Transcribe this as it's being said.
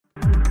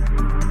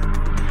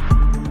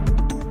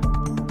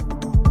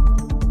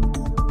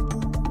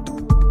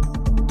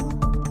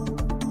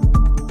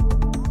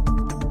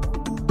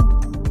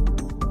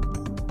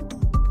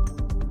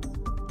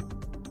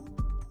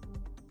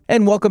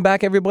And welcome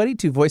back, everybody,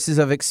 to Voices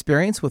of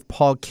Experience with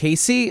Paul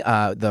Casey,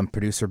 the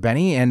producer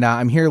Benny, and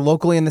I'm here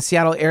locally in the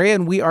Seattle area,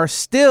 and we are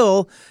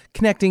still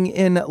connecting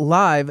in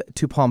live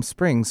to Palm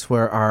Springs,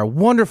 where our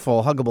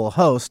wonderful, huggable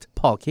host,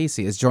 Paul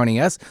Casey, is joining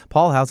us.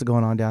 Paul, how's it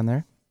going on down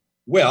there?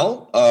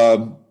 Well,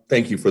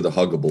 thank you for the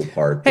huggable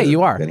part. Hey,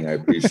 you are. Benny, I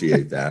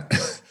appreciate that.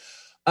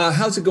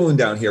 How's it going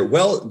down here?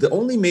 Well, the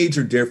only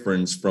major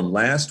difference from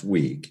last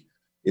week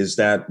is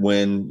that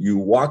when you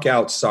walk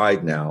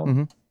outside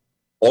now,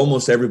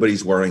 almost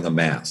everybody's wearing a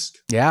mask.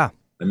 Yeah.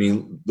 I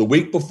mean, the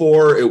week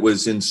before it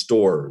was in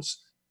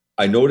stores.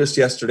 I noticed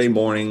yesterday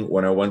morning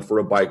when I went for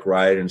a bike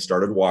ride and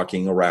started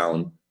walking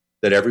around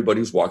that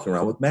everybody's walking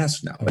around with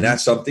masks now. And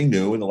that's something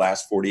new in the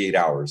last 48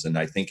 hours. And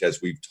I think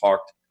as we've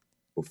talked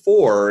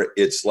before,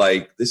 it's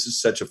like this is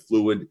such a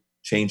fluid,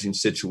 changing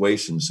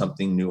situation.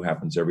 Something new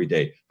happens every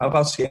day. How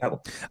about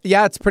Seattle?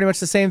 Yeah, it's pretty much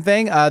the same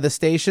thing. The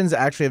stations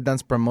actually have done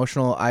some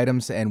promotional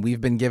items, and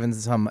we've been given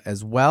some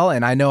as well.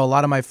 And I know a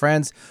lot of my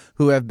friends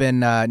who have been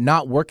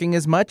not working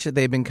as much.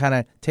 They've been kind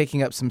of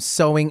taking up some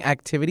sewing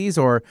activities,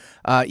 or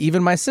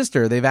even my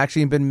sister. They've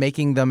actually been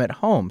making them at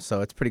home.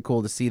 So it's pretty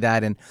cool to see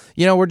that. And,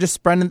 you know, we're just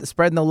spreading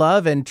the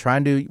love and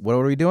trying to, what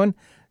are we doing?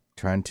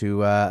 Trying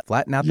to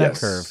flatten out that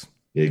curve.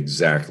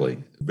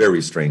 Exactly.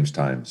 Very strange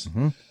times.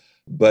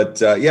 But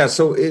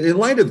so in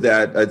light of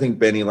that, I think,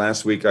 Benny,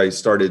 last week I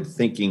started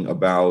thinking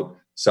about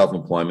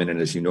self-employment.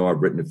 And as you know,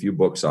 I've written a few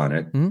books on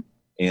it.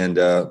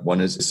 And one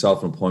is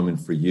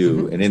Self-Employment for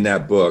You. And in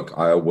that book,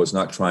 I was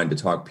not trying to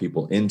talk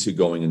people into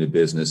going into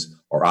business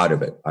or out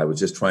of it. I was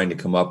just trying to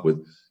come up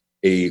with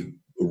a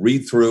read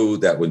through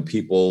that when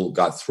people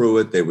got through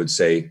it, they would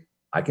say,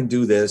 I can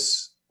do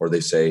this, or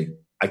they say,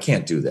 I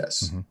can't do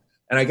this.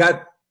 And I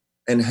got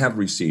and have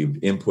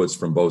received inputs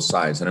from both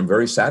sides. And I'm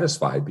very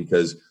satisfied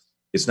because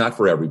it's not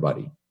for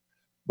everybody.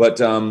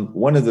 But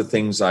one of the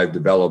things I've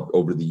developed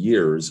over the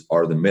years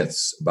are the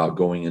myths about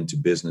going into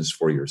business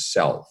for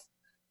yourself.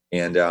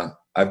 And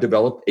I've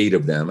developed 8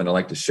 of them, and I'd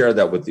like to share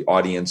that with the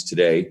audience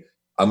today.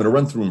 I'm going to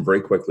run through them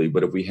very quickly,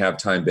 but if we have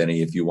time,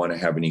 Benny, if you want to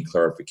have any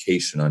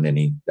clarification on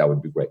any, that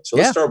would be great. So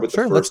let's start with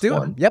the first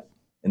one. Yep.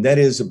 And that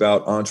is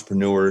about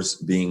entrepreneurs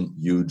being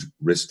huge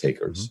risk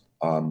takers.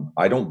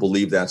 I don't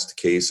believe that's the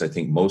case. I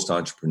think most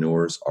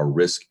entrepreneurs are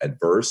risk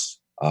adverse.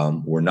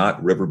 We're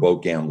not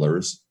riverboat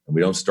gamblers, and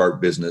we don't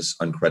start business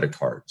on credit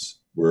cards.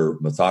 We're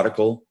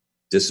methodical,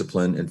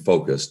 disciplined, and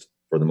focused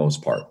for the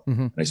most part.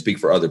 And I speak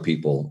for other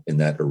people in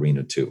that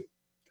arena too.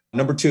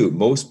 Number 2,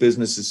 most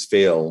businesses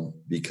fail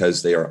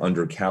because they are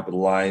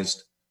undercapitalized.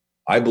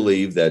 I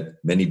believe that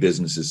many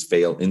businesses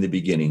fail in the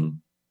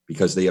beginning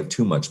because they have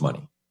too much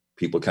money.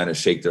 People kind of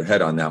shake their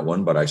head on that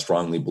one, but I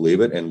strongly believe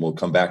it, and we'll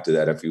come back to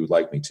that if you would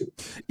like me to.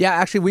 Yeah,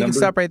 actually, we can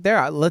stop right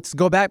there. Let's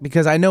go back,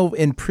 because I know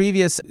in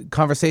previous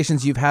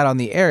conversations you've had on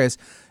the air is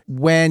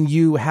when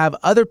you have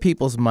other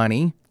people's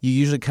money, you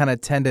usually kind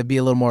of tend to be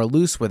a little more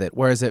loose with it.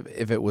 Whereas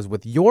if it was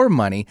with your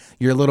money,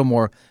 you're a little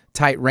more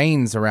tight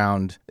reins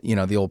around, you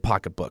know, the old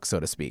pocketbook, so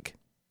to speak.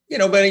 You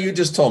know, Benny, you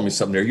just told me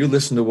something there. You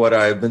listened to what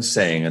I've been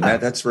saying, and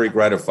that's very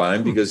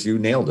gratifying because you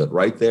nailed it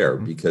right there.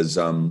 Because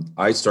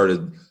I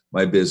started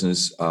my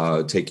business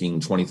taking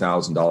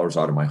 $20,000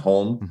 out of my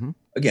home.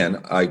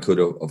 Again, I could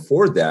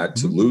afford that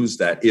to lose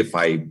that if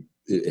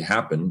it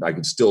happened. I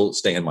could still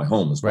stay in my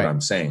home is what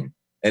I'm saying.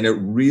 And it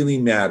really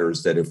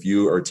matters that if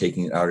you are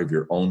taking it out of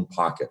your own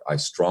pocket, I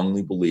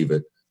strongly believe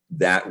it,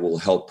 that will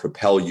help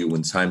propel you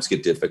when times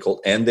get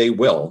difficult, and they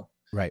will.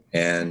 Right.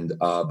 And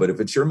but if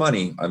it's your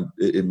money,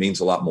 it means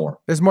a lot more.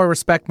 There's more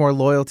respect, more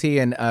loyalty,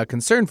 and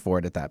concern for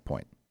it at that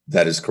point.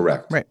 That is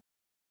correct. Right.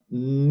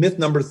 Myth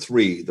number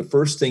 3, the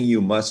first thing you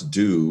must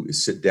do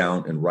is sit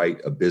down and write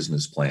a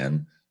business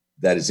plan.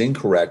 That is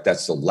incorrect.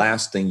 That's the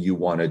last thing you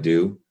want to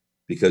do,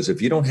 because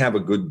if you don't have a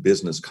good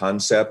business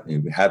concept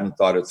and you haven't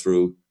thought it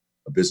through,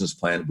 a business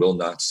plan will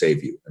not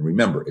save you. And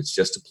remember, it's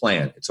just a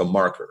plan. It's a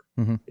marker.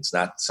 It's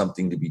not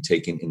something to be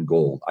taken in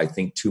gold. I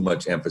think too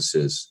much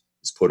emphasis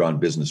is put on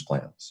business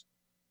plans.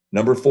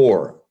 Number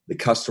 4, the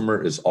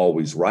customer is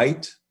always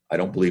right. I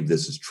don't believe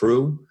this is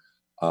true.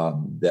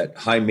 That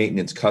high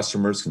maintenance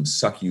customers can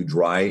suck you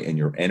dry in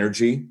your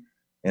energy,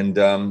 and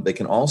they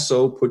can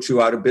also put you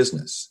out of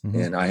business.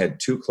 And I had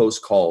 2 close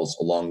calls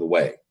along the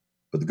way.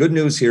 But the good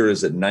news here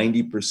is that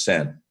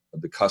 90%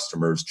 of the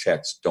customers'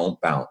 checks don't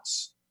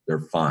bounce. They're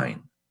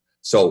fine.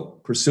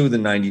 So pursue the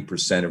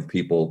 90% of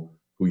people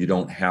who you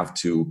don't have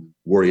to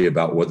worry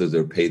about whether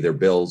they'll pay their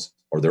bills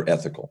or they're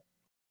ethical.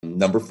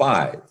 Number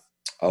 5,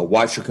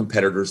 watch your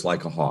competitors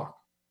like a hawk.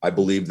 I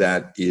believe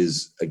that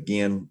is,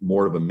 again,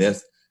 more of a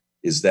myth,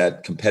 is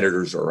that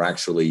competitors are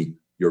actually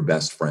your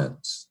best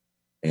friends.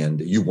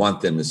 And you want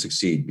them to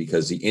succeed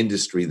because the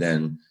industry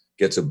then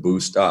gets a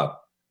boost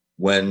up.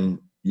 When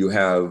you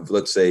have,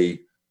 let's say,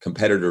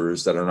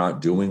 competitors that are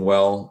not doing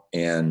well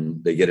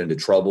and they get into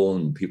trouble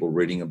and people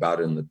reading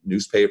about it in the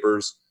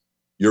newspapers,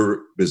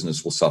 your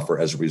business will suffer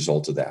as a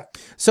result of that.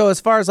 So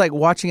as far as like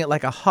watching it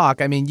like a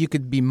hawk, I mean, you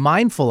could be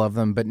mindful of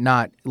them, but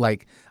not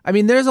like, I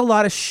mean, there's a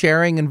lot of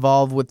sharing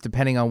involved with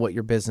depending on what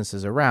your business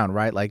is around,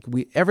 right? Like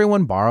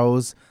everyone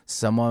borrows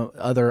some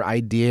other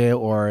idea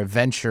or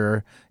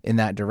venture in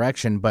that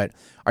direction. But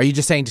are you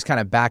just saying just kind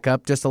of back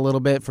up just a little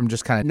bit from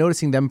just kind of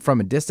noticing them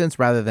from a distance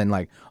rather than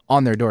like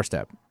on their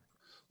doorstep?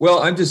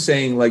 Well, I'm just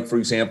saying, like, for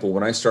example,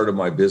 when I started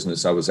my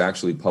business, I was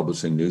actually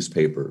publishing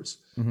newspapers.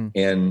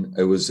 And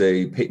it was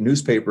a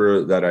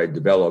newspaper that I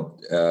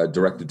developed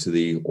directed to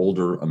the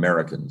older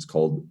Americans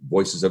called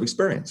Voices of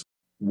Experience.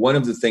 One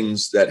of the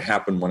things that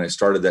happened when I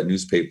started that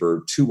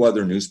newspaper, 2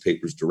 other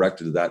newspapers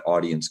directed to that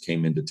audience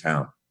came into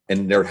town.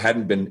 And there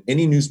hadn't been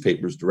any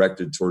newspapers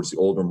directed towards the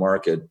older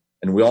market.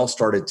 And we all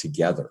started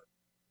together.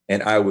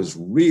 And I was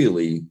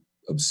really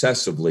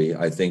obsessively,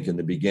 I think, in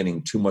the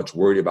beginning, too much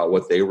worried about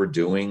what they were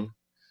doing.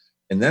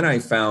 And then I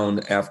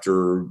found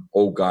after,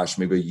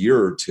 maybe a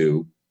year or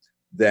two,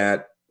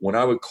 that when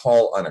I would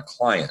call on a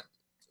client,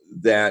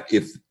 that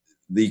if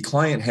the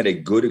client had a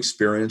good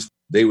experience,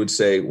 they would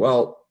say,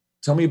 well,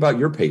 tell me about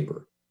your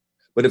paper.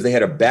 But if they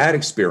had a bad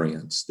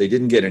experience, they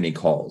didn't get any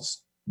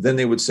calls, then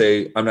they would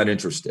say, I'm not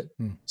interested.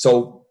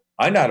 So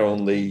I not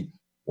only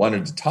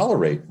wanted to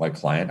tolerate my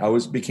client, I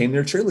became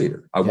their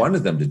cheerleader. I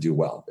wanted them to do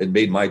well. It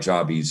made my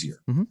job easier.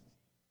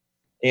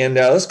 And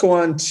let's go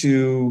on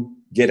to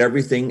get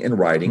everything in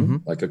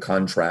writing, like a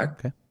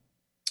contract. Okay.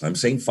 I'm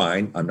saying,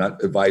 fine. I'm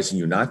not advising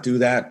you not do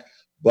that,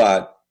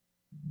 but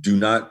do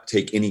not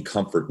take any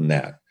comfort in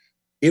that.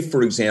 If,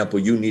 for example,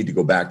 you need to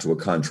go back to a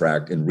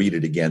contract and read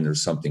it again,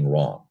 there's something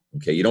wrong.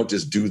 Okay. You don't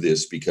just do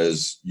this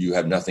because you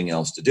have nothing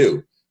else to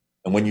do.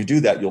 And when you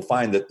do that, you'll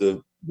find that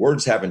the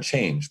words haven't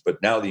changed,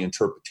 but now the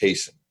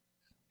interpretation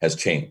has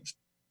changed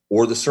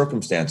or the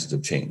circumstances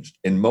have changed.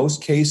 In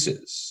most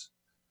cases,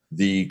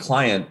 the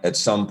client at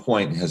some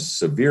point has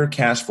severe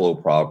cash flow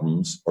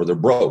problems or they're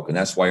broke, and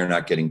that's why you're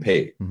not getting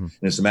paid. And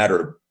it's a matter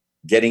of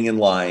getting in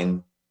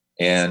line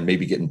and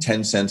maybe getting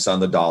 10 cents on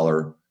the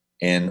dollar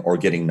or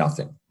getting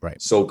nothing. Right.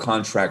 So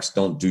contracts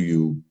don't do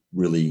you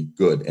really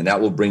good. And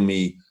that will bring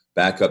me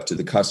back up to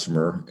the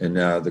customer. And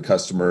the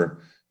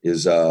customer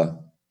is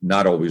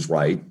not always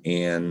right.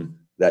 And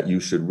that you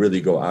should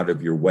really go out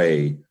of your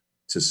way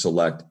to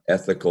select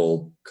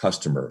ethical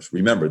customers.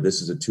 Remember,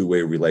 this is a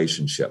 2-way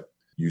relationship.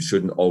 You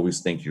shouldn't always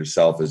think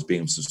yourself as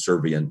being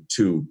subservient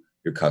to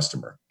your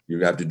customer.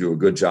 You have to do a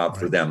good job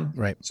for them.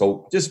 Right.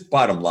 So just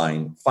bottom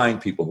line,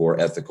 find people who are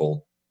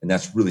ethical. And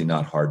that's really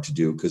not hard to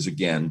do because,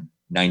 again,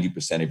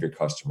 90% of your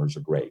customers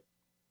are great.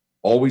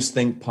 Always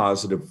think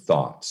positive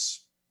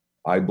thoughts.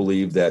 I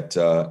believe that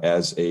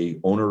as a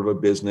owner of a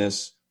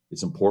business,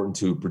 it's important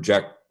to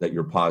project that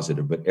you're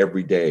positive, but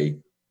every day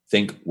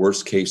think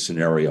worst case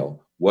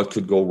scenario. What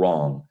could go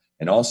wrong?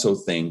 And also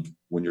think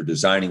when you're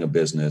designing a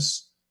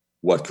business,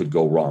 what could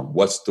go wrong?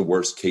 What's the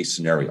worst case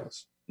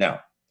scenarios?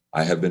 Now,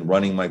 I have been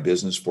running my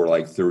business for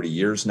like 30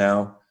 years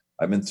now.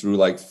 I've been through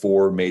like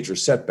 4 major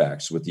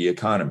setbacks with the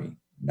economy.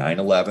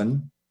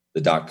 9/11,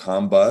 the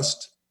dot-com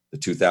bust, the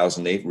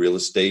 2008 real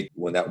estate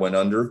when that went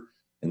under,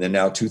 and then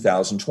now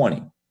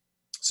 2020.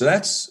 So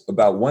that's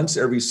about once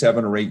every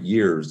 7 or 8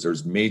 years,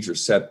 there's major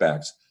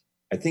setbacks.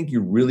 I think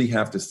you really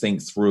have to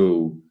think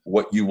through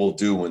what you will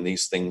do when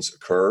these things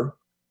occur.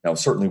 Now,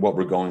 certainly what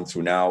we're going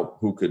through now,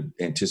 who could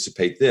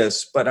anticipate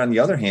this? But on the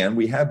other hand,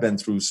 we have been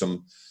through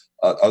some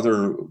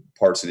other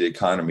parts of the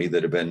economy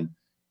that have been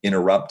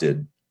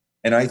interrupted.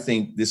 And I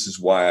think this is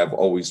why I've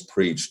always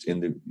preached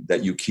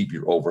that you keep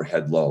your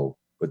overhead low.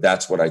 But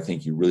that's what I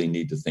think you really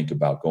need to think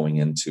about going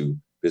into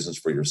business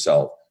for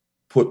yourself.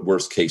 Put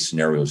worst case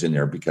scenarios in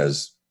there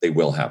because they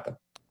will happen.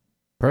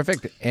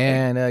 Perfect.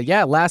 And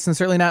last and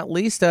certainly not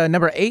least,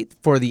 number 8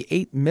 for the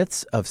 8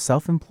 myths of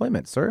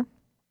self-employment, sir.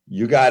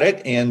 You got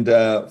it. And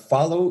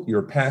follow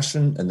your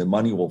passion and the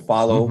money will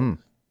follow.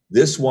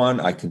 This one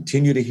I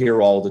continue to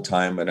hear all the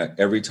time. And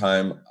every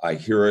time I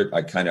hear it,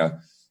 I kind of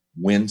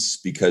wince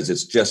because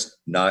it's just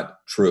not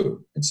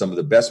true. And some of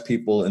the best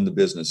people in the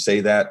business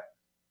say that.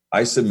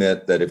 I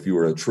submit that if you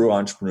are a true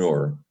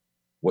entrepreneur,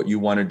 what you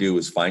want to do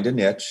is find a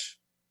niche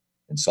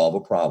and solve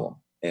a problem.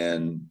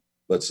 And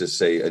let's just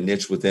say a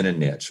niche within a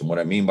niche. And what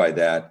I mean by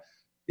that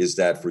is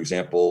that, for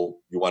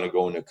example, you want to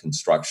go into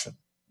construction.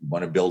 You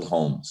want to build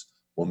homes.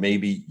 Well,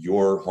 maybe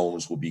your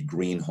homes will be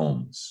green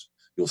homes.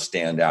 You'll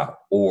stand out.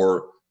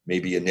 Or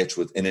maybe a niche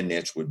within a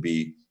niche would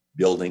be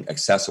building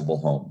accessible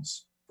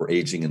homes for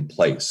aging in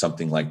place,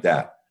 something like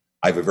that.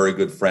 I have a very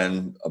good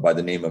friend by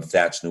the name of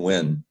Thach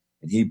Nguyen,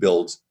 and he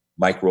builds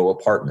micro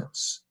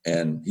apartments,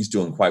 and he's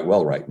doing quite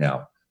well right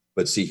now.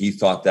 But see, he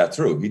thought that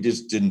through. He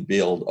just didn't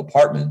build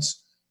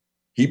apartments.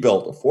 He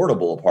built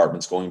affordable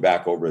apartments going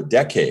back over a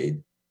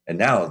decade. And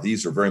now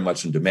these are very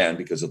much in demand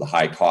because of the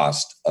high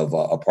cost of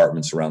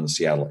apartments around the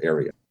Seattle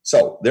area.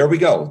 So there we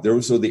go.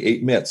 Those are the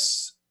 8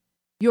 myths.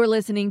 You're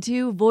listening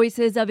to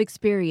Voices of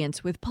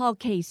Experience with Paul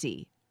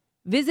Casey.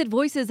 Visit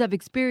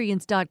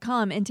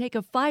voicesofexperience.com and take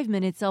a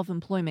 5-minute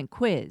self-employment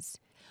quiz.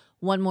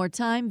 One more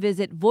time,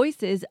 visit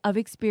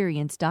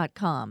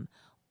voicesofexperience.com.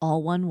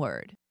 All one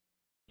word.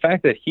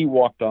 fact that he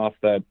walked off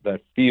that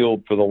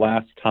field for the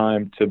last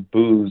time to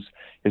booze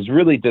is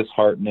really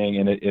disheartening,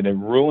 and it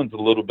ruins a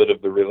little bit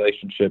of the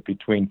relationship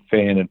between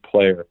fan and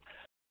player.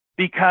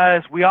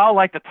 Because we all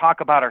like to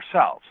talk about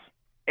ourselves.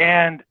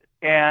 And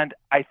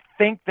I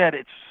think that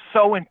it's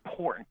so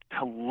important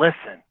to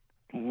listen.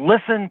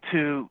 Listen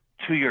to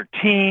your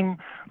team,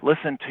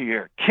 listen to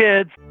your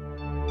kids.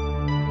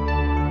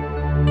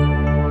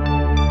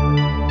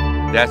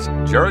 That's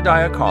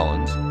Jerradiah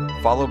Collins,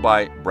 followed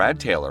by Brad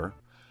Taylor.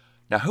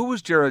 Now, who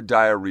was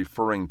Jerradiah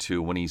referring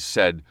to when he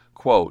said,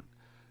 quote,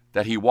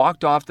 that he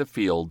walked off the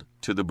field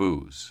to the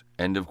booze,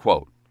 end of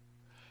quote?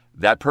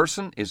 That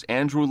person is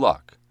Andrew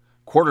Luck,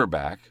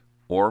 quarterback,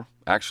 or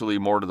actually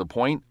more to the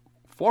point,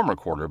 former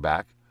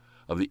quarterback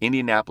of the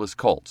Indianapolis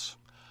Colts.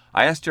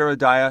 I asked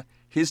Jerradiah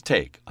his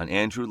take on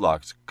Andrew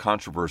Luck's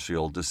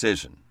controversial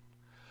decision.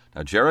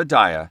 Now,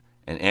 Jerradiah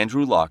and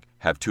Andrew Luck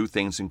have two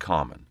things in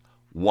common.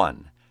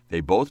 One,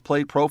 they both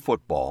played pro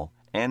football,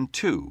 and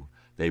two,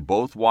 they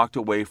both walked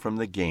away from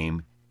the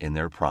game in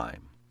their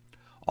prime.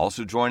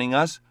 Also joining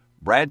us,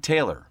 Brad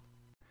Taylor,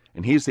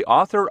 and he's the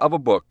author of a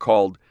book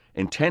called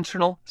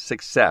Intentional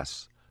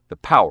Success, The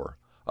Power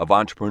of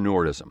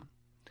Entrepreneurism.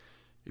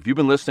 If you've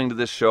been listening to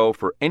this show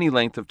for any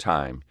length of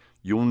time,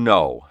 you'll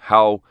know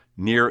how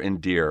near and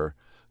dear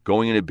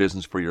going into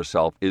business for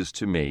yourself is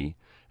to me,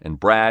 and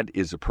Brad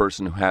is a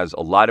person who has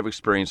a lot of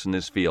experience in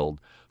this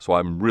field, so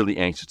I'm really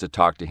anxious to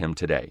talk to him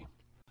today.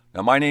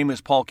 Now, my name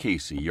is Paul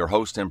Casey, your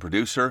host and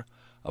producer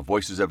of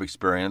Voices of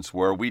Experience,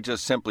 where we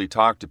just simply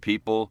talk to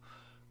people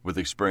with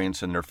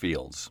experience in their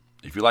fields.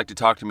 If you'd like to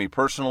talk to me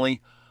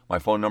personally, my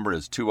phone number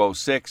is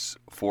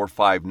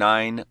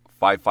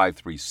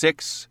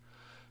 206-459-5536,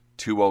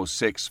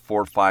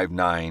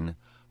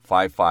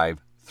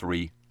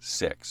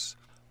 206-459-5536.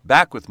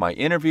 Back with my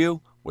interview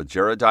with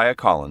Jerradiah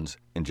Collins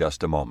in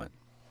just a moment.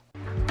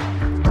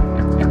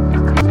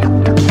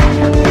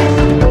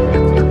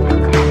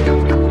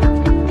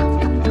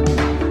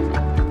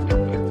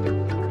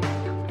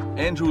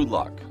 Andrew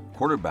Luck,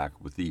 quarterback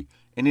with the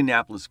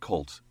Indianapolis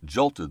Colts,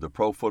 jolted the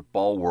pro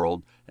football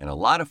world and a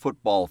lot of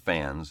football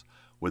fans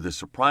with a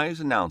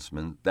surprise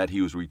announcement that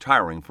he was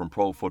retiring from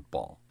pro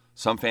football.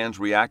 Some fans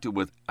reacted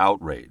with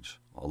outrage.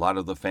 A lot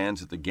of the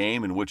fans at the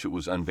game in which it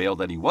was unveiled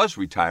that he was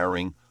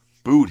retiring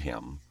booed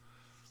him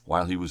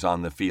while he was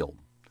on the field,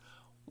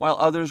 while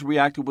others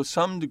reacted with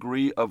some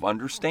degree of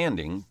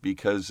understanding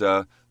because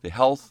the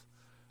health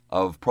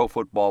of pro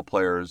football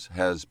players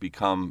has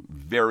become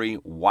very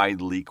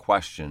widely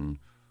questioned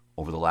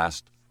over the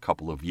last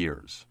couple of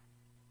years.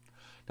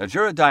 Now,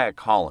 Jerradiah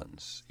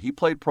Collins, he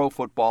played pro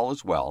football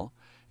as well,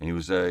 and he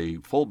was a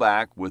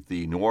fullback with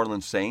the New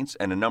Orleans Saints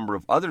and a number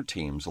of other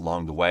teams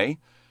along the way.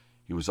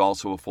 He was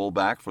also a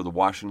fullback for the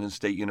Washington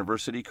State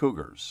University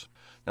Cougars.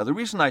 Now, the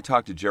reason I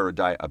talked to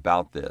Jerradiah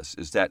about this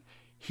is that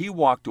he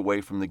walked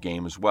away from the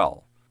game as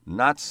well.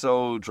 Not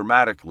so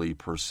dramatically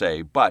per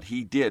se, but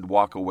he did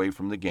walk away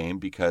from the game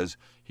because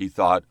he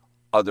thought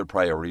other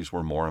priorities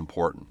were more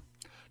important.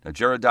 Now,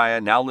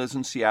 Jerradiah now lives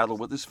in Seattle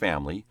with his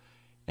family,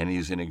 and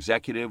he's an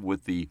executive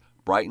with the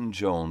Brighton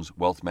Jones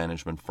Wealth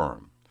Management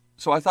firm.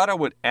 So I thought I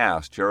would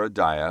ask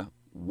Jerradiah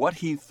what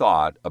he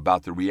thought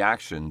about the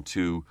reaction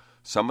to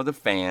some of the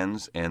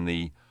fans and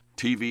the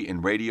TV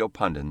and radio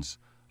pundits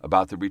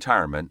about the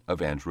retirement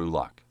of Andrew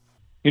Luck.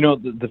 You know,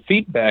 the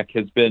feedback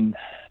has been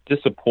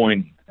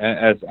disappointing.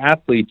 As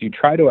athletes, you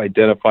try to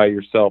identify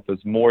yourself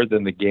as more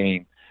than the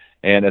game.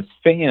 And as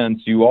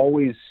fans, you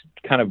always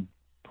kind of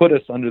put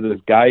us under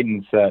this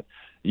guidance that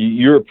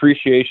your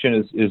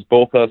appreciation is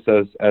both us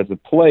as a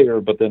player,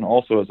 but then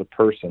also as a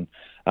person.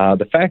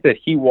 The fact that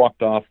he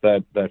walked off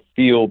that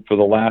field for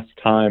the last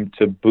time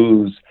to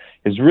booze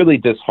is really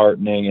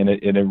disheartening, and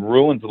it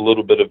ruins a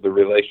little bit of the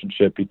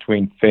relationship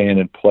between fan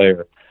and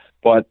player.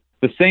 But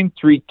the same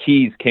three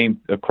keys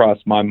came across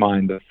my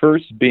mind. The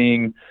first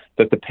being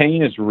that the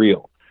pain is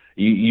real.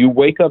 You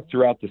wake up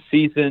throughout the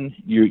season,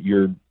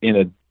 you're in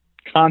a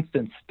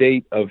constant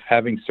state of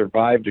having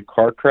survived a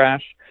car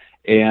crash,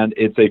 and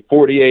it's a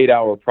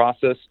 48-hour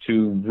process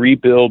to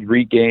rebuild,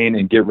 regain,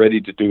 and get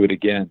ready to do it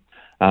again.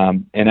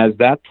 And as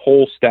that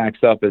toll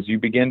stacks up, as you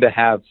begin to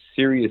have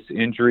serious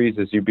injuries,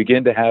 as you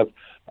begin to have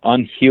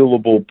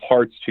unhealable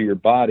parts to your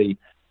body,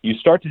 you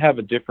start to have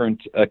a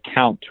different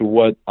account to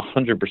what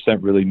 100%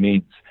 really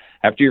means.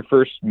 After your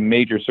first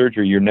major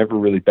surgery, you're never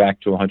really back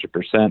to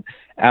 100%.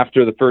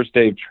 After the first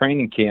day of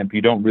training camp,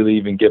 you don't really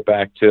even get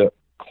back to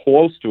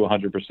close to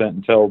 100%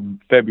 until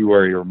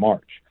February or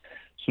March.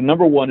 So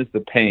number one is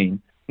the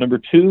pain. Number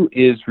two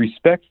is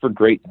respect for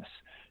greatness.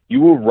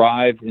 You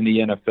arrive in the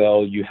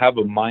NFL, you have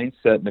a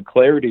mindset and a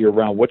clarity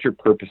around what your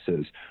purpose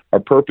is. Our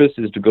purpose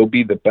is to go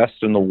be the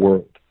best in the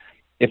world.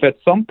 If at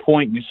some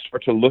point you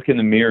start to look in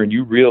the mirror and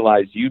you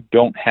realize you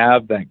don't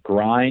have that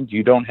grind,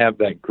 you don't have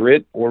that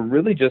grit, or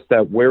really just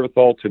that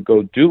wherewithal to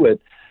go do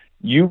it,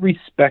 you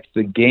respect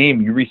the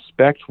game. You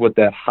respect what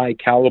that high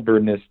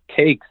caliberness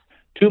takes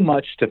too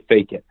much to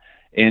fake it.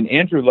 And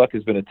Andrew Luck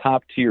has been a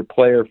top-tier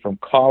player from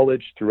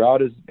college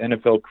throughout his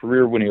NFL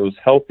career when he was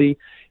healthy.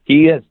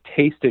 He has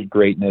tasted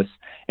greatness.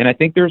 And I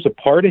think there's a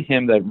part of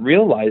him that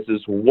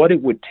realizes what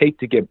it would take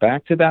to get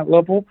back to that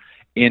level.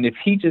 And if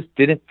he just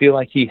didn't feel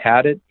like he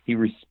had it, he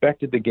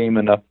respected the game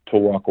enough to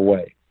walk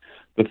away.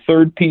 The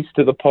third piece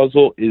to the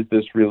puzzle is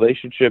this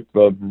relationship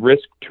of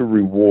risk to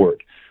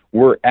reward.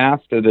 We're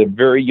asked at a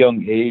very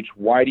young age,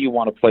 why do you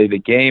want to play the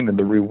game? And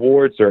the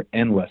rewards are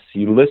endless.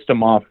 You list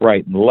them off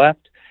right and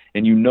left,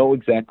 and you know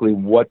exactly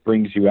what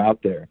brings you out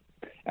there.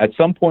 At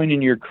some point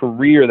in your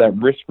career, that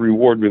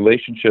risk-reward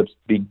relationships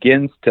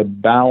begins to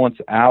balance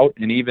out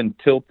and even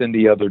tilt in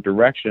the other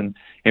direction.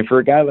 And for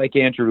a guy like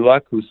Andrew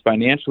Luck, who's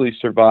financially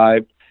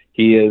survived,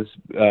 he is,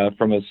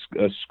 from a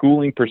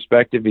schooling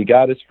perspective, he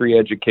got his free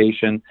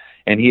education,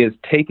 and he has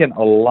taken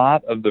a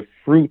lot of the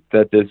fruit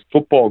that this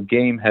football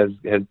game has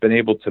been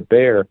able to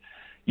bear.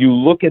 You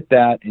look at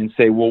that and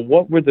say, well,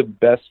 what were the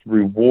best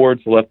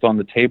rewards left on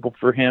the table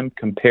for him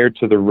compared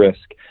to the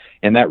risk?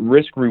 And that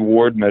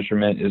risk-reward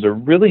measurement is a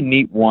really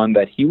neat one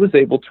that he was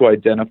able to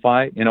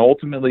identify and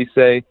ultimately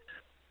say,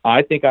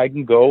 I think I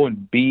can go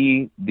and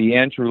be the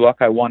Andrew Luck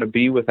I want to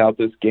be without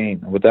this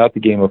game, without the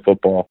game of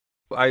football.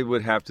 I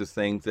would have to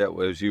think that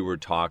as you were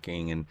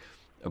talking and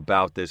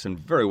about this, and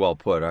very well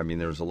put, I mean,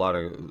 there's a lot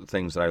of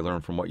things that I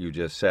learned from what you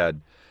just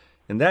said.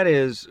 And that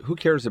is, who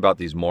cares about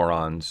these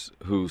morons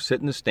who sit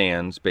in the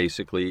stands,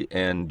 basically,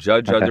 and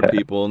judge other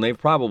people, and they've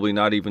probably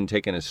not even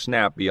taken a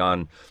snap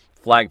beyond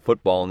flag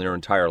football in their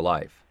entire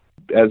life.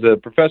 As a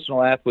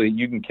professional athlete,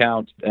 you can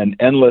count an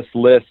endless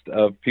list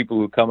of people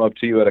who come up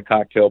to you at a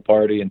cocktail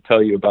party and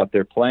tell you about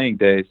their playing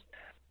days.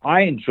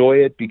 I enjoy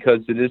it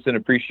because it is an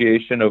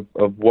appreciation of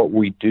what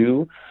we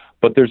do,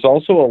 but there's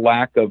also a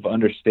lack of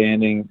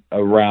understanding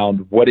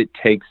around what it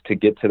takes to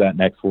get to that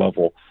next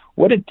level,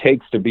 what it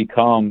takes to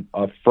become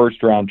a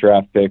first-round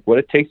draft pick, what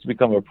it takes to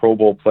become a Pro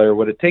Bowl player,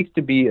 what it takes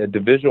to be a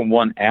Division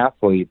I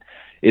athlete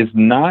is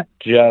not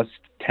just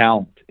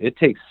talent. It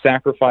takes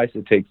sacrifice,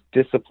 it takes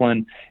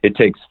discipline, it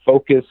takes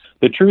focus.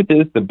 The truth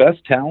is the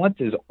best talent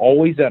is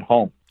always at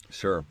home.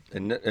 Sure.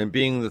 And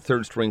being the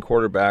third-string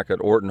quarterback at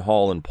Orton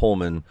Hall and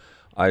Pullman,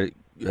 I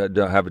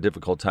have a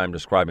difficult time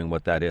describing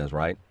what that is,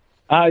 right?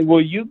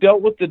 Well, you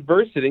dealt with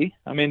adversity.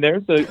 I mean,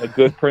 there's a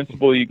good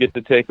principle you get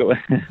to take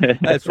away.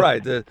 That's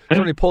right.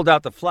 Somebody pulled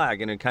out the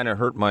flag, and it kind of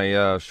hurt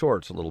my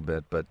shorts a little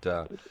bit. But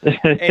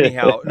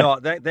anyhow, no,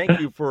 thank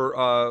you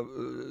for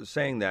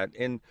saying that.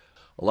 And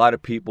a lot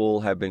of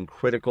people have been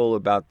critical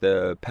about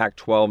the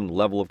Pac-12 and the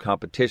level of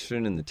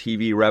competition and the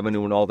TV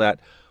revenue and all that.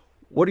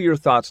 What are your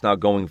thoughts now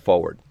going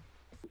forward?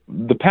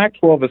 The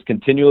Pac-12 has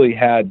continually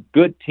had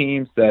good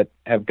teams that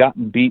have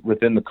gotten beat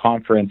within the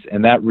conference,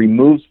 and that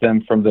removes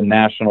them from the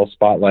national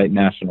spotlight,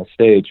 national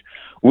stage.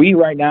 We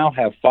right now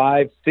have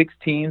 5-6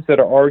 teams that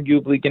are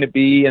arguably going to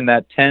be in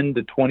that 10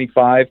 to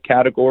 25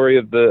 category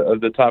of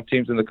the top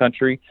teams in the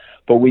country,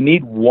 but we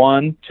need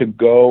one to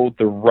go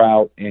the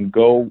route and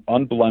go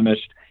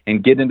unblemished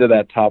and get into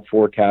that top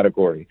 4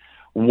 category.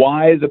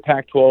 Why the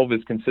Pac-12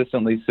 is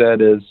consistently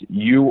said is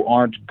you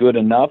aren't good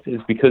enough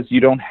is because you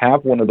don't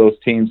have one of those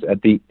teams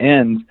at the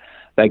end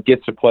that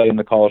gets to play in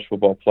the college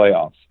football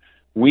playoffs.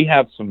 We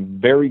have some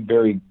very,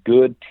 very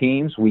good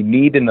teams. We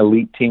need an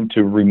elite team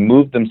to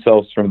remove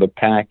themselves from the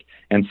pack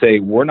and say,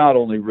 we're not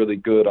only really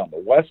good on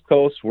the West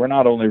Coast, we're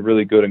not only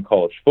really good in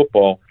college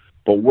football,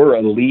 but we're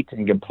elite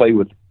and can play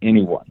with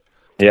anyone.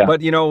 Yeah.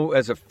 But,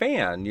 as a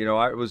fan,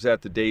 I was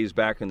at the days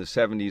back in the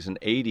 70s and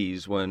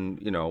 80s when,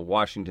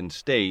 Washington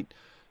State,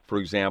 for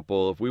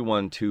example, if we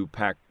won 2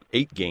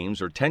 Pac-8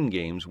 games or 10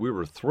 games, we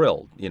were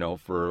thrilled,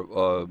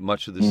 for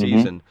much of the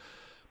season.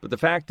 But the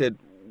fact that,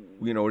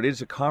 it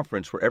is a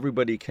conference where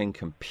everybody can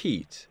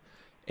compete.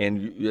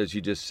 And as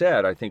you just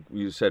said, I think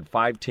you said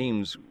 5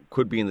 teams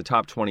could be in the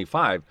top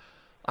 25.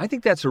 I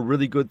think that's a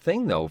really good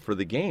thing, though, for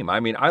the game. I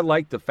mean, I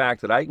like the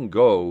fact that I can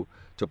go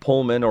to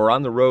Pullman or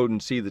on the road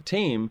and see the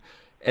team,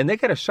 and they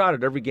get a shot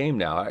at every game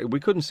now. We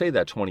couldn't say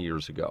that 20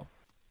 years ago.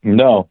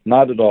 No,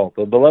 not at all.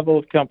 The level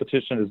of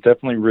competition has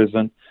definitely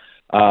risen,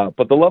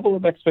 but the level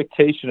of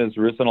expectation has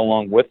risen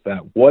along with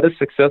that. What a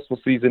successful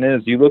season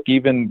is. You look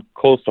even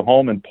close to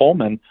home in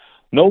Pullman,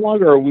 no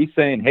longer are we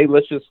saying, hey,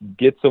 let's just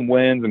get some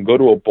wins and go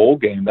to a bowl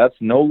game. That's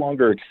no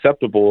longer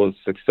acceptable as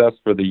success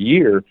for the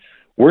year.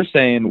 We're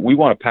saying we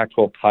want a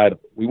Pac-12 title.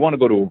 We want to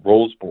go to a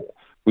Rose Bowl.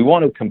 We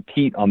want to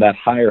compete on that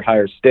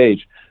higher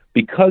stage.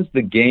 Because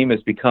the game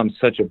has become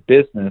such a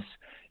business,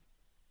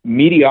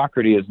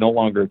 mediocrity is no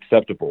longer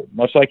acceptable,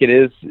 much like it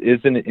is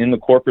in the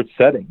corporate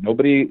setting.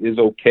 Nobody is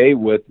okay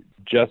with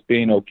just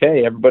being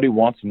okay. Everybody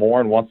wants more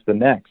and wants the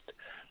next.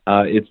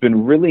 It's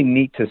been really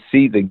neat to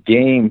see the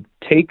game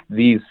take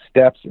these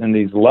steps and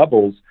these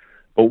levels,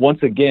 but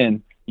once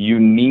again, you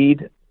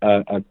need,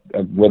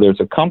 whether it's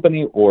a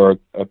company or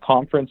a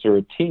conference or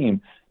a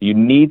team, you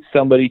need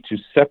somebody to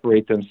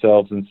separate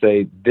themselves and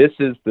say, this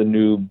is the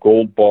new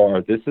gold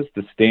bar. This is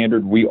the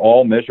standard we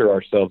all measure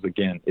ourselves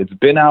against. It's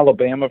been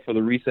Alabama for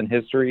the recent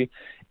history.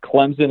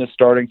 Clemson is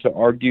starting to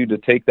argue to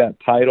take that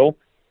title.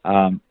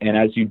 And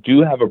as you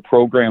do have a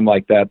program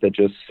like that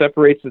just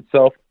separates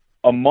itself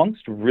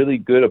amongst really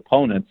good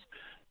opponents,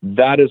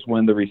 that is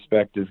when the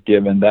respect is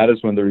given. That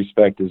is when the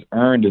respect is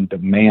earned and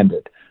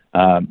demanded.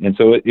 And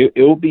so it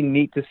will be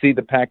neat to see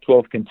the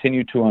Pac-12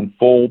 continue to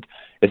unfold,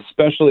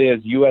 especially as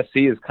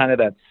USC is kind of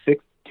that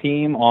sixth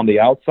team on the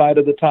outside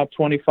of the top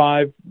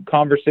 25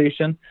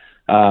 conversation.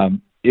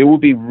 It will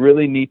be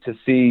really neat to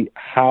see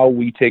how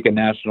we take a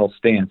national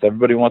stance.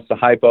 Everybody wants to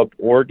hype up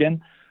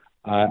Oregon.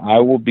 I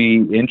will be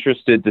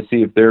interested to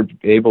see if they're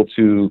able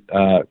to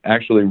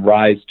actually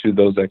rise to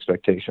those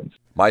expectations.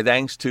 My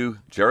thanks to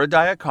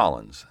Jeremiah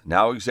Collins,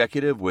 now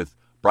executive with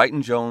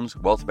Brighton Jones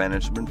Wealth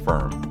Management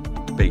Firm,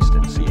 based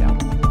in Seattle.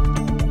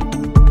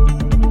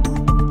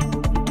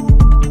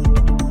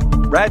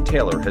 Brad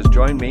Taylor has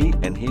joined me,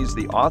 and he's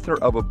the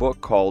author of a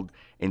book called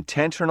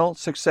Intentional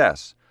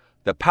Success: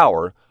 The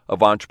Power of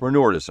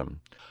Entrepreneurism.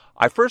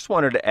 I first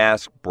wanted to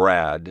ask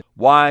Brad,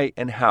 why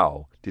and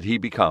how did he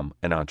become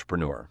an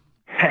entrepreneur?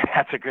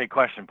 That's a great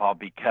question, Paul,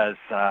 because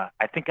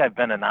I think I've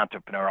been an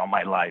entrepreneur all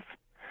my life.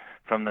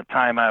 From the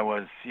time I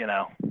was,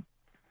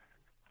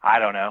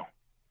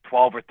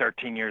 12 or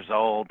 13 years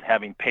old,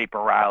 having paper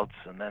routes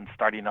and then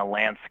starting a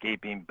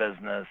landscaping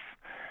business,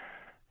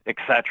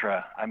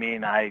 etc. I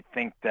mean, I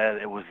think that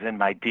it was in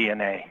my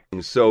DNA.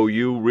 So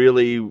you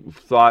really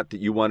thought that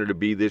you wanted to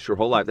be this your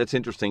whole life. That's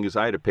interesting, because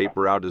I had a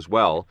paper route as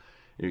well.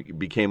 You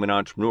became an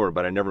entrepreneur,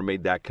 but I never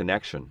made that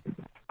connection.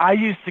 I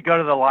used to go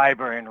to the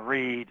library and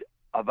read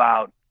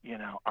about,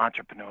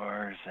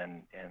 entrepreneurs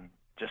and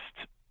just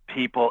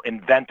people,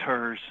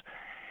 inventors,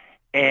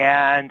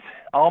 and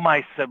all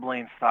my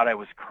siblings thought I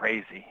was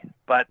crazy.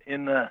 But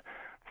in the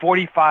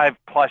 45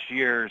 plus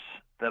years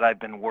that I've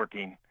been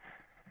working,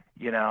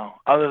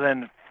 other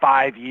than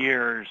 5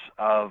 years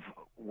of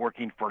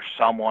working for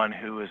someone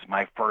who is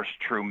my first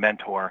true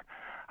mentor,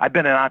 I've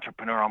been an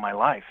entrepreneur all my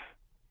life.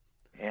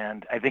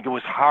 And I think it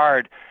was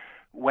hard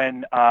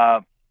when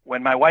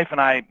my wife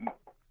and I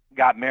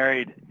got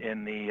married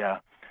in the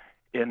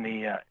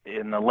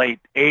late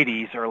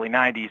 80s, early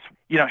 90s.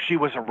 She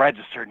was a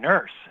registered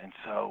nurse, and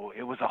so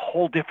it was a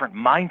whole different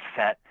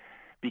mindset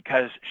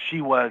because she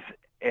was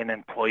an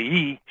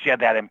employee. She had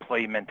that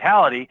employee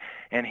mentality,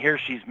 and here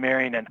she's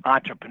marrying an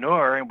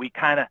entrepreneur, and we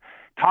kind of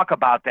talk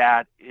about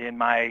that in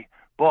my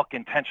book,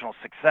 Intentional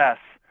Success,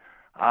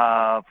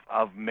 of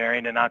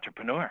marrying an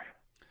entrepreneur.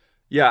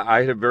 Yeah,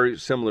 I had a very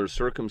similar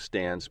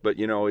circumstance, but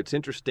it's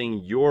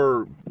interesting.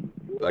 Your,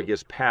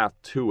 path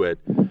to it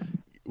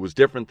was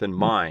different than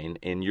mine,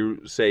 and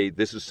you say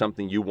this is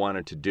something you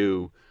wanted to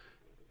do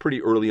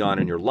pretty early on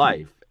in your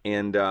life.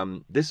 And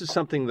this is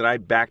something that I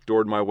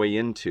backdoored my way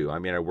into. I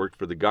mean, I worked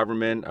for the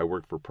government, I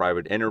worked for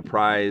private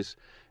enterprise,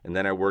 and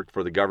then I worked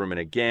for the government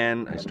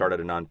again. I started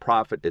a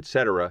nonprofit,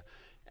 etc.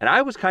 And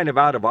I was kind of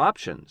out of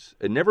options.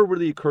 It never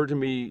really occurred to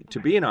me to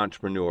be an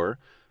entrepreneur,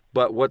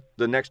 but what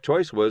the next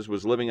choice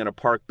was living on a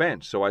park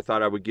bench. So I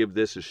thought I would give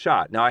this a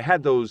shot. Now, I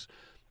had those,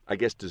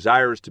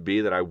 desires to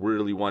be that I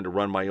really wanted to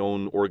run my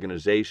own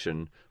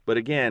organization. But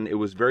again, it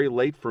was very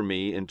late for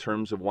me in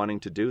terms of wanting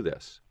to do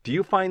this. Do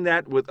you find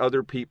that with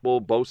other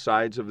people, both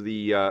sides of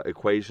the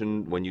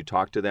equation, when you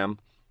talk to them?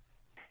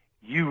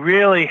 You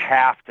really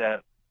have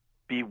to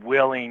be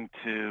willing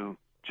to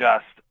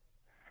just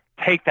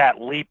take that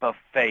leap of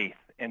faith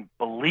and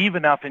believe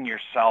enough in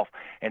yourself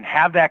and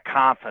have that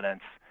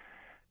confidence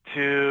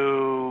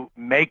to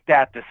make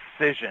that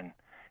decision.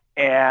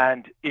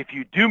 And if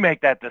you do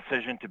make that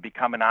decision to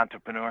become an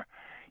entrepreneur,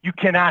 you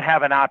cannot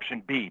have an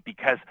option B,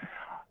 because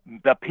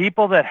the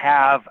people that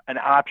have an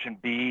option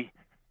B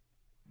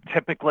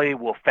typically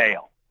will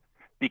fail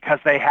because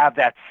they have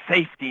that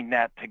safety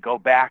net to go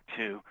back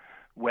to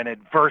when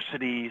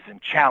adversities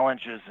and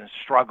challenges and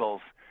struggles,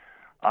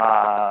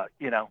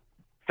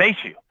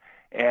 face you.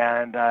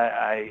 And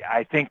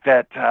I think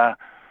that,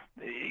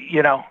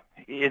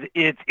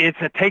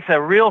 it takes a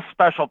real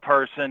special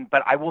person.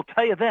 But I will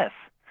tell you this.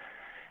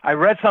 I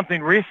read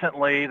something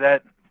recently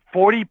that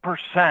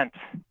 40%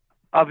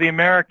 of the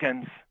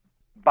Americans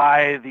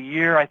by the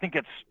year, I think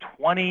it's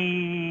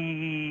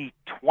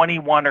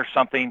 2021 or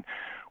something,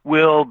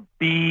 will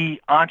be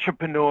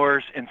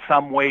entrepreneurs in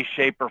some way,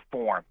 shape, or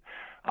form.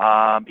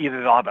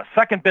 Either they'll have a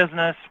second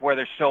business where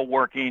they're still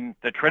working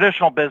the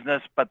traditional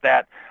business, but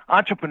that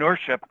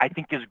entrepreneurship, I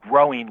think, is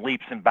growing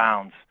leaps and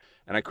bounds.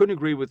 And I couldn't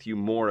agree with you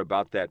more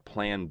about that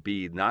plan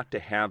B, not to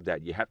have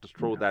that. You have to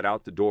throw that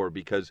out the door,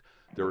 because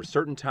there are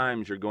certain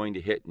times you're going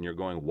to hit and you're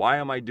going, why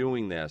am I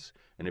doing this?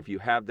 And if you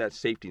have that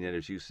safety net,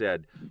 as you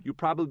said, you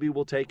probably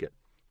will take it.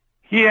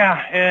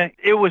 Yeah, and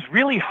it was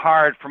really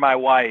hard for my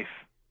wife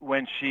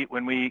when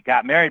we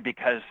got married,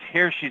 because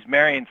here she's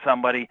marrying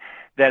somebody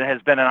that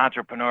has been an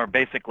entrepreneur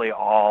basically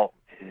all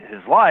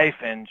his life,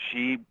 and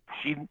she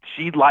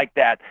liked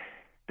that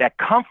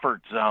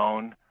comfort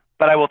zone.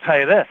 But I will tell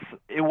you this,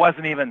 it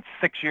wasn't even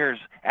 6 years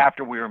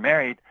after we were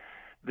married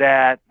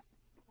that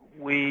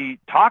we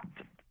talked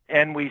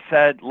and we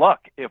said, look,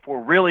 if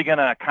we're really going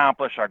to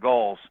accomplish our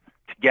goals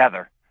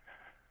together,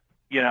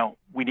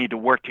 we need to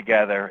work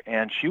together.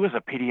 And she was a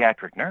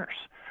pediatric nurse.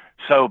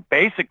 So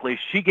basically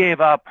she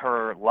gave up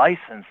her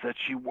license that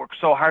she worked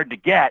so hard to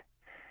get,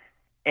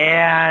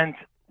 and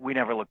we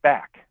never looked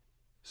back.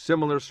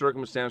 Similar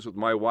circumstance with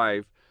my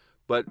wife,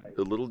 but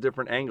a little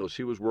different angle.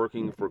 She was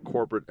working for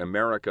corporate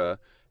America,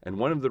 and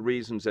one of the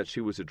reasons that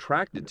she was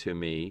attracted to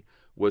me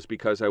was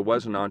because I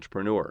was an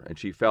entrepreneur, and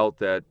she felt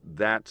that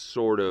that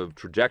sort of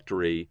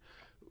trajectory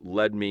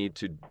led me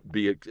to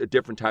be a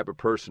different type of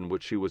person,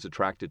 which she was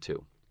attracted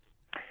to.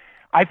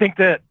 I think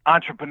that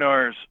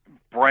entrepreneurs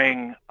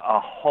bring a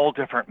whole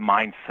different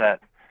mindset,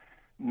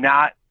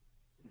 not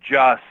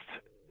just,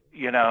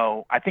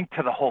 I think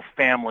to the whole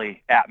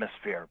family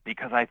atmosphere,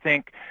 because I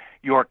think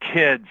your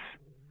kids,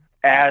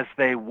 as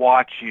they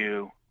watch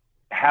you,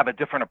 have a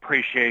different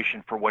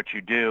appreciation for what you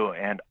do.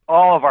 And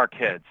all of our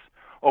kids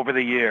over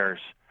the years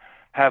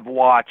have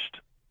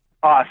watched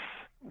us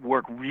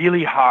work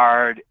really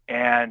hard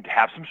and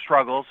have some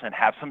struggles and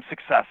have some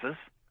successes,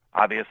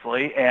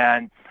 obviously.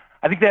 And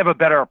I think they have a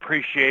better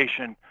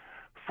appreciation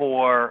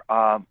for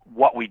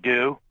what we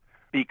do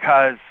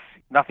because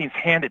nothing's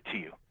handed to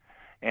you.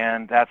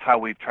 And that's how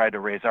we've tried to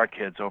raise our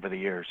kids over the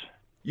years.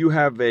 You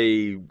have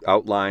a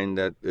outline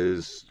that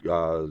is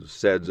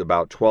says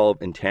about 12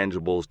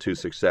 intangibles to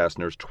success,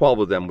 and there's 12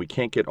 of them. We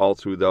can't get all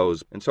through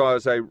those. And so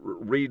as I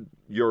read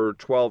your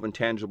 12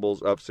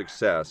 intangibles of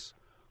success,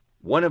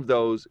 one of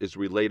those is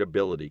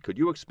relatability. Could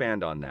you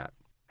expand on that?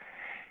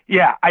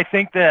 Yeah, I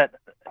think that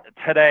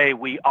today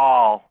we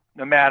all,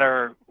 no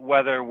matter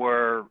whether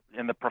we're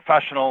in the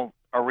professional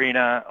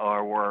arena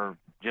or we're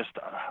just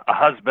a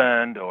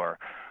husband or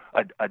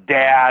a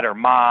dad or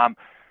mom,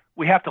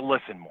 we have to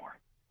listen more.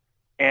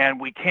 And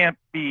we can't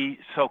be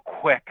so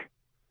quick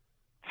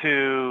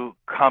to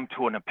come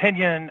to an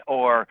opinion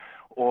or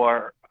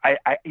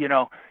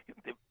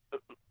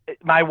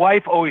my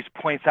wife always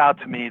points out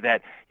to me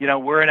that,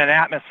 we're in an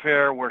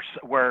atmosphere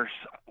where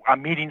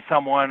I'm meeting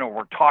someone or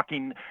we're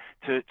talking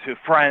to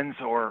friends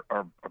or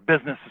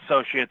business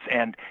associates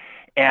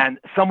and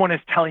someone is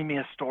telling me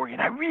a story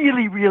and I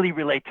really, really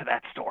relate to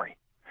that story.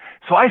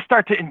 So I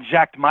start to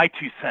inject my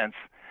 2 cents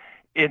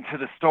into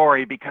the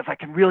story because I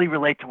can really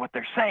relate to what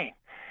they're saying.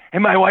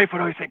 And my wife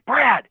would always say,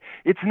 Brad,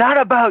 it's not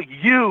about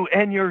you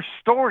and your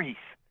stories.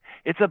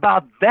 It's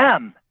about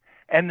them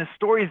and the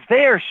stories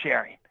they are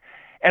sharing.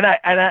 And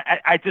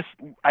I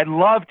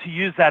love to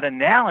use that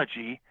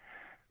analogy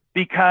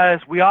because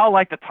we all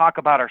like to talk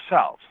about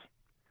ourselves.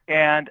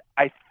 And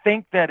I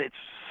think that it's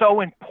so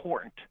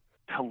important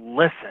to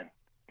listen.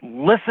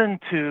 Listen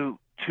to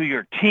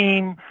your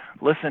team,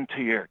 listen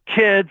to your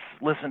kids,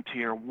 listen to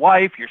your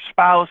wife, your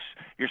spouse,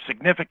 your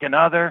significant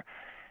other.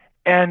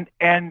 And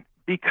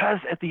because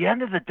at the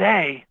end of the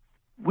day,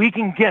 we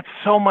can get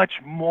so much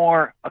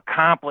more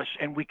accomplished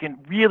and we can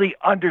really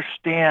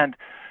understand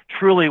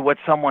truly what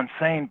someone's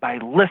saying by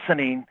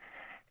listening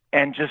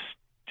and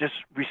just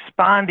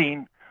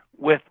responding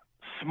with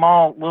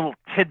small little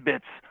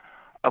tidbits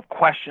of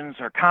questions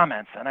or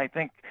comments. And I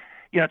think,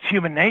 it's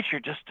human nature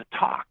just to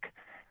talk.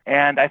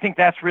 And I think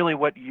that's really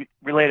what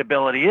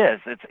relatability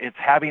is. It's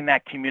having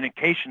that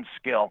communication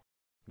skill.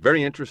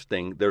 Very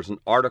interesting. There's an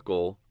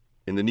article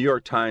in the New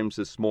York Times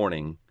this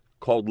morning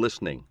called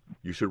Listening.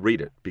 You should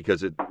read it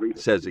because it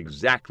says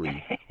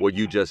exactly what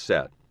you just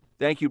said.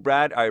 Thank you,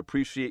 Brad. I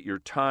appreciate your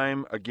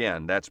time.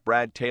 Again, that's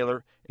Brad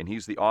Taylor, and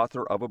he's the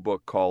author of a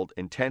book called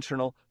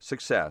Intentional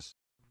Success,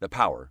 The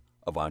Power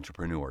of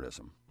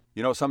Entrepreneurism.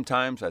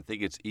 Sometimes I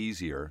think it's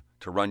easier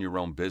to run your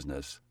own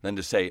business than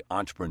to say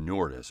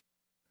entrepreneurism.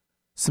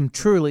 Some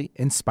truly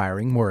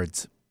inspiring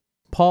words.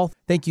 Paul,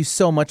 thank you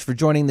so much for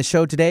joining the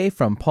show today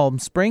from Palm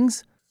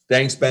Springs.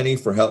 Thanks, Benny,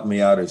 for helping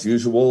me out as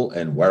usual,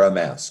 and wear a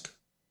mask.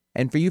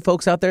 And for you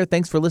folks out there,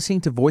 thanks for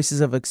listening to Voices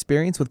of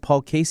Experience with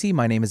Paul Casey.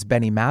 My name is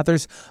Benny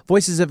Mathers,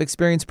 Voices of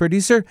Experience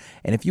producer.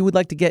 And if you would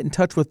like to get in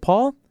touch with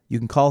Paul, you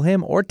can call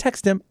him or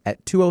text him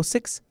at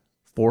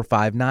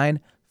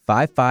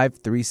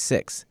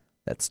 206-459-5536.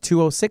 That's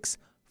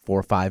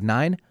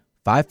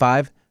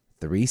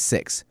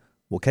 206-459-5536.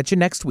 We'll catch you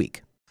next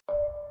week.